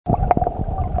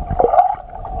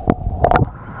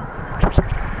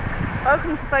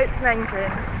Welcome to Boats and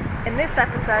Engines. In this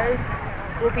episode,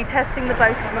 we'll be testing the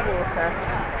boat on the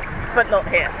water, but not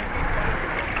here.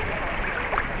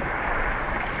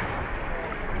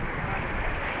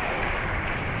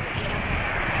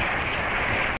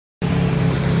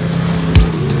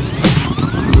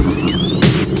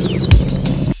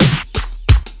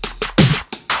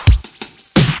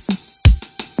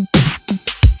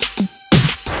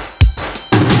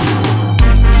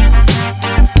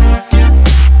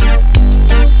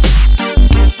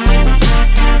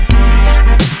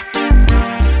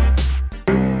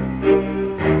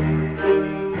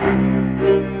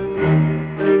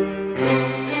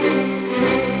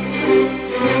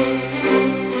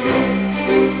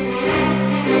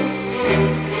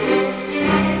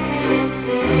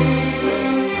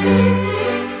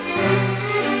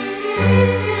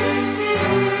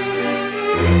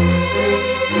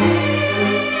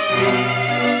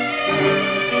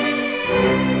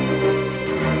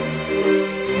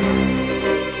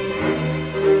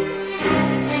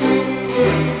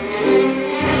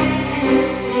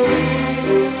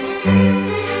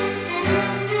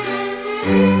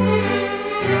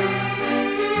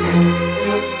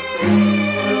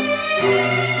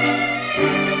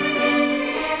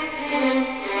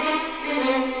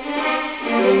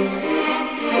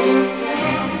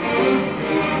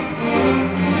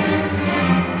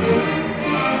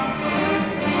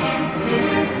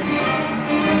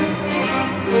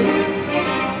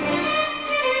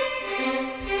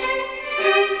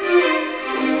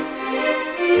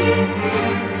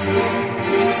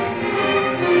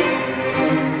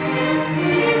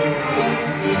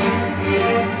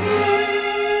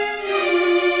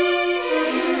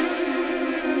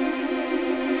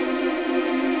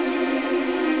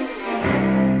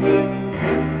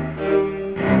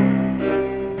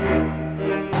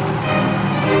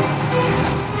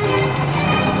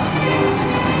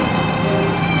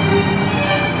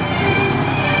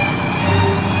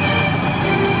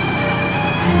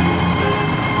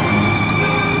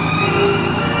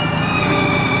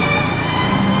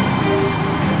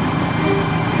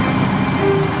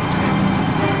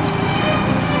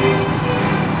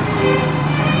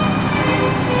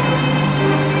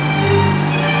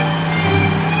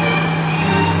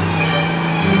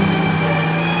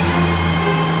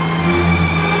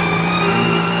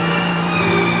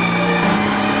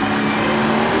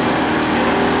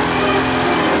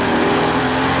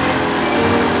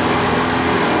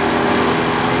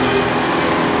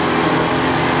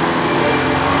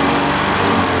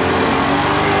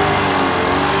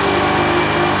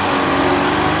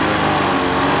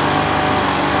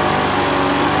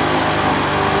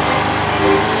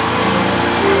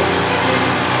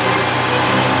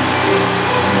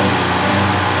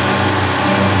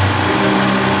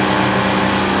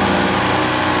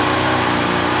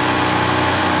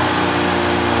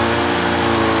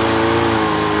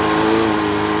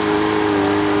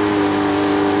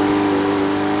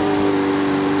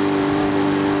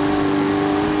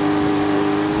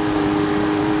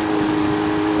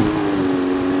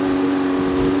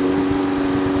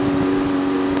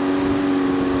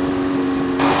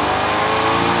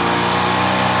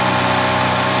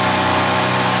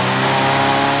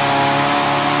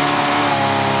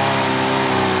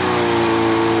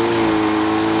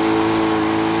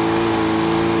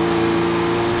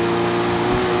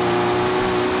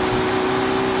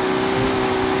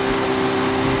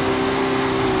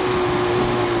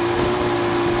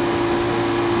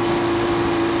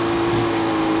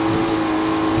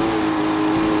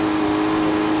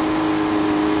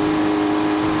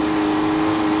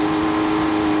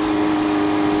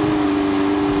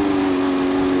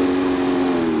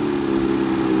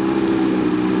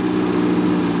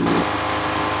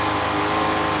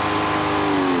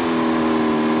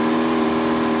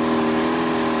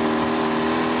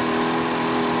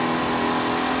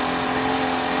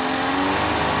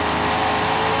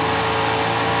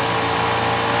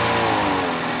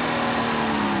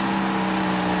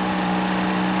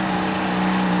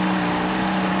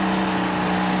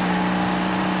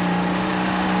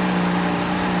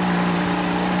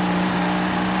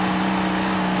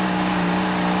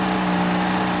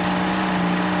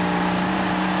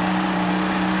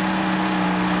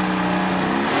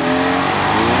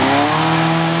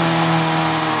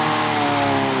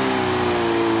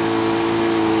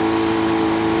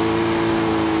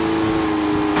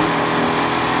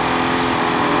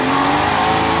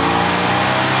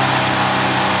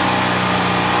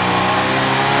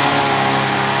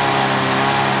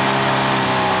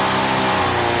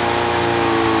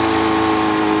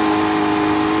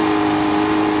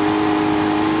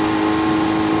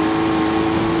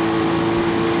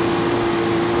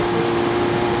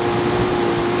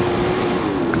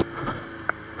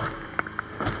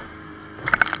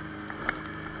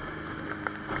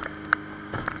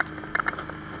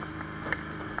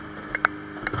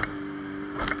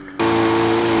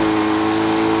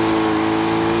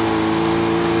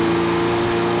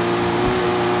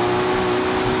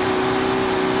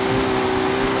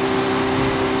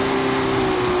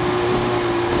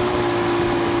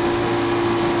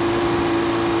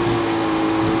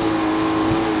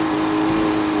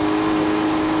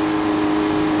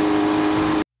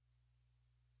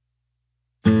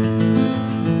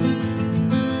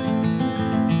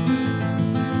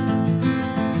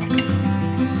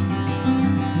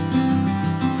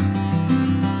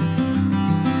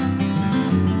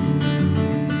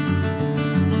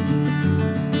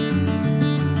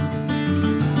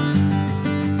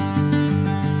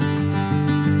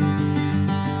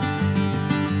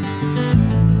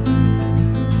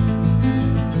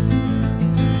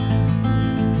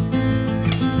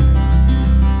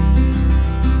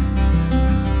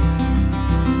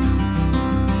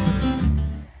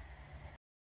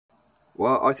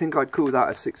 Well, I think I'd call that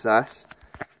a success.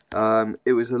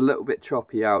 It was a little bit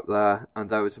choppy out there, and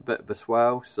there was a bit of a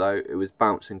swell, so it was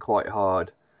bouncing quite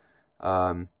hard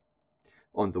on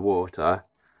the water.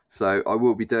 So I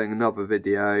will be doing another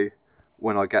video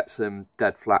when I get some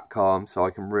dead flat calm, so I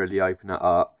can really open it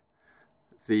up.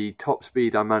 The top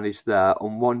speed I managed there,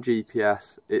 on one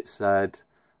GPS it said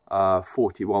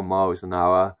 41 miles an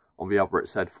hour, on the other it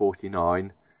said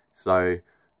 49, so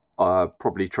I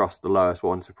probably trust the lowest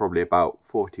one, so probably about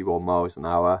 41 miles an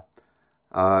hour.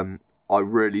 I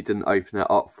really didn't open it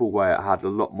up full way, it had a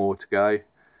lot more to go,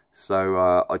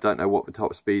 so I don't know what the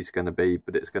top speed is going to be,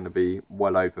 but it's going to be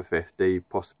well over 50,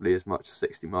 possibly as much as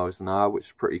 60 miles an hour, which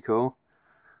is pretty cool.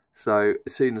 So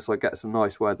as soon as I get some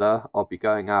nice weather, I'll be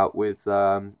going out with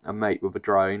a mate with a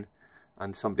drone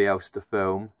and somebody else to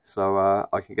film, so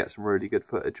I can get some really good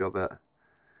footage of it.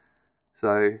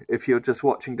 So if you're just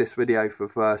watching this video for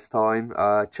the first time,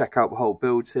 check out the whole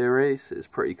build series, it's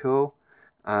pretty cool.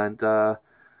 And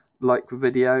like the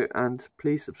video and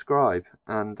please subscribe.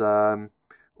 And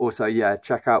also, yeah,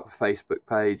 check out the Facebook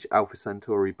page,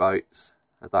 Alpha-Centauri Boats.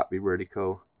 That'd be really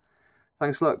cool.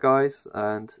 Thanks a lot, guys,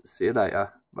 and see you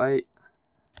later. Bye.